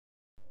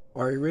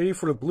Are you ready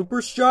for the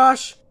bloopers,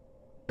 Josh?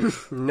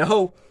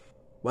 No.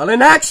 Well,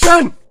 in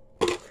action!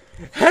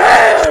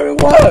 Hey,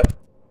 everyone!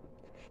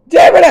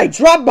 Damn it, I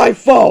dropped my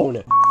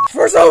phone!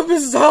 First off,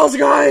 this is how's it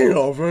going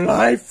over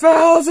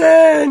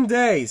 9,000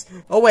 days.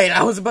 Oh wait,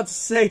 I was about to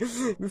say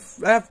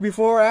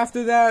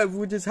after that,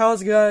 which is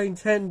how's it going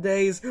 10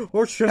 days,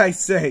 or should I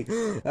say?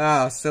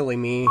 Ah, silly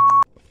me.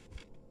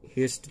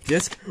 Here's the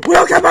disc.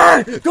 Well, come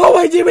on! Go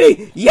away,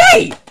 DVD!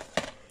 Yay!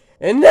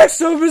 And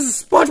next up is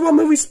a SpongeBob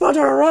movie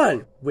Sponsor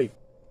Run. Wait,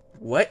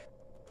 what?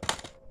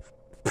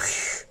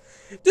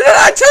 Did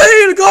I tell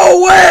you to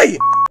go away?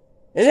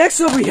 And next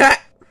up we had...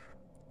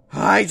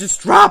 I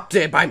just dropped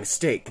it by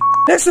mistake.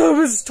 Next up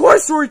is Toy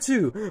Story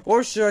 2.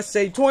 Or should I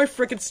say Toy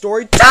Frickin'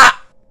 Story 2?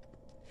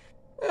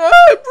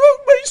 I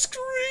broke my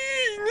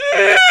screen!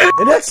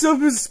 And next up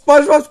is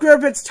SpongeBob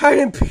SquarePants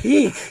Titan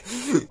Peak.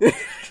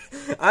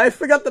 I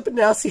forgot the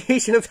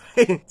pronunciation of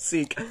hide and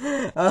seek.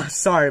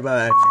 Sorry about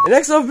that. And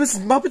next up is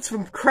Muppets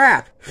from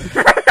Crap.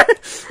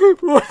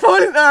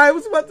 I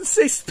was about to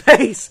say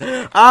space.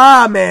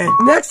 Ah, man.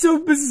 Next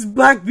up is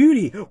Black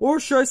Beauty. Or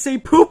should I say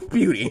Poop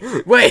Beauty?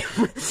 Wait,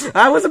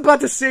 I was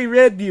about to say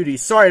Red Beauty.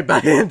 Sorry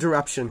about the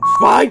interruption.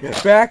 Fine,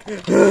 back.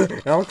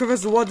 I'll cover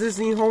the Walt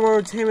Disney Home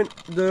Entertainment,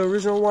 the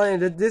original one,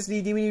 and the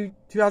Disney DVD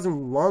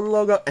 2001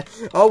 logo.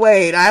 Oh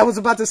wait, I was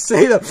about to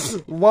say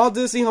the Walt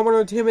Disney Home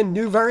Entertainment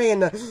new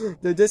variant and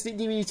the Disney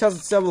DVD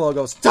 2007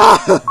 logo.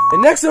 Stop!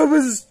 And next up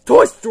is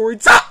Toy Story.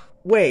 Stop!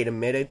 Wait a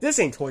minute, this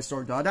ain't Toy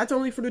Story, dog. That's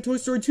only for the Toy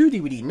Story 2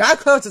 DVD, not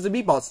Clowns as the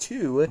Meatballs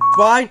 2.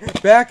 Fine,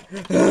 back.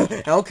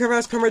 I don't care if I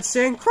was coming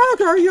saying,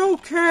 Crocker, are you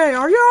okay?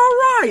 Are you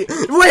alright?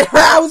 Wait,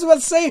 I was about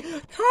to say,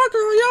 Crocker,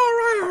 are you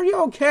alright? Are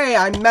you okay?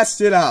 I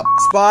messed it up.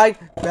 Spine,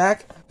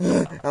 back.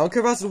 I don't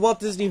care about the Walt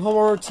Disney Home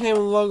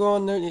Entertainment logo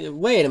on there.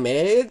 Wait a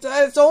minute,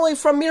 it's only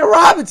from Mia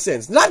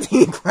Robinson's, not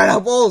The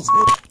Incredibles.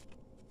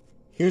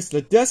 Here's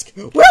the disc.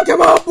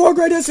 Welcome on board,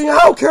 Great Disney. I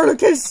don't care in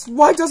case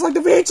why just like the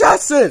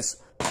VHS's.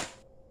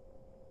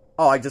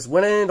 Oh, I just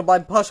went into my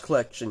plush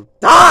collection.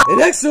 Ah! And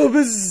next up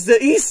is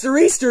the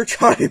Easter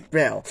Charlie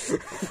Bell.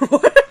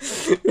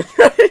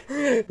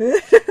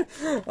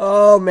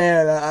 Oh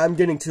man, I'm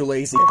getting too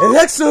lazy. And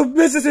next up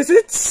is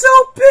it's so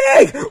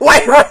big!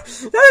 Wait, that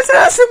is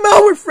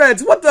SML with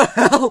friends, what the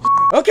hell?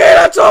 Okay,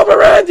 that's all my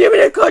random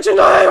DVD collection.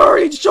 I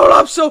already showed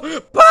up, so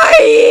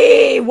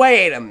bye!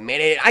 Wait a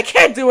minute, I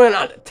can't do it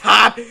on the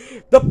top.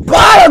 The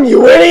bottom,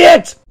 you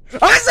idiot!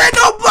 I said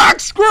no black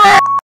screen!